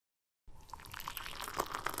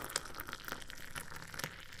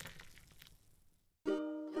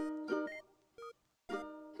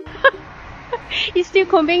He's still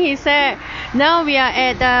combing his hair. Now we are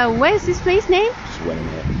at where's this place name? Just wait a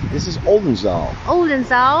minute. This is Oldenzaal.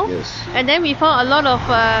 Oldenzaal. Yes. And then we found a lot of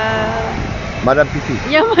Madame Pipi.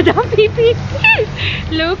 yeah, Madame Pipi.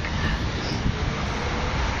 Look.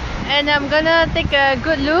 And I'm gonna take a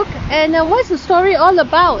good look. And what's the story all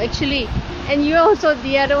about actually? And you also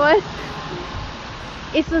the other one.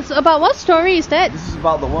 It's about what story is that? This is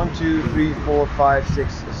about the 1, 2, 3, 4, 5,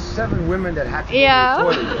 6, 7 women that had to Yeah.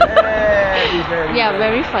 go to the toilet.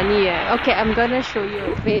 Very funny. Yeah. Okay, I'm gonna show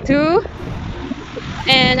you. Wait, 2.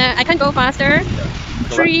 And I can't go faster.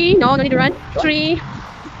 3. No need to run. 3.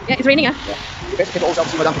 Yeah, it's raining. You guys can also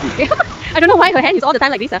see Madame Pipi. I don't know why her hand is all the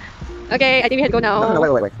time like this. Okay, I think we have to go now. No,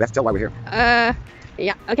 wait. We have to tell why we're here.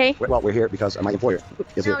 Yeah, okay. Well, we're here because my employer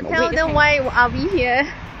is here. Now tell them why are we here.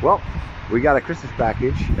 Well, we got a Christmas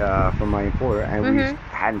package from my employer, and we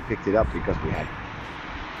hadn't picked it up because we had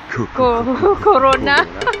Corona.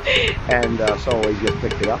 And so we just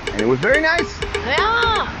picked it up, and it was very nice.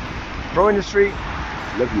 Yeah. Throw in the street.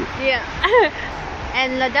 Love you. Yeah.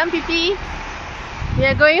 And Madame Pipi, we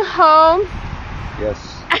are going home. Yes.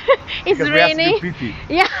 It's Because raining. we have to do pee-pee.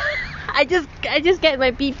 Yeah. I just get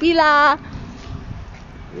my pee lah.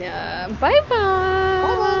 Yeah. Bye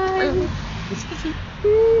bye. Bye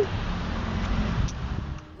bye.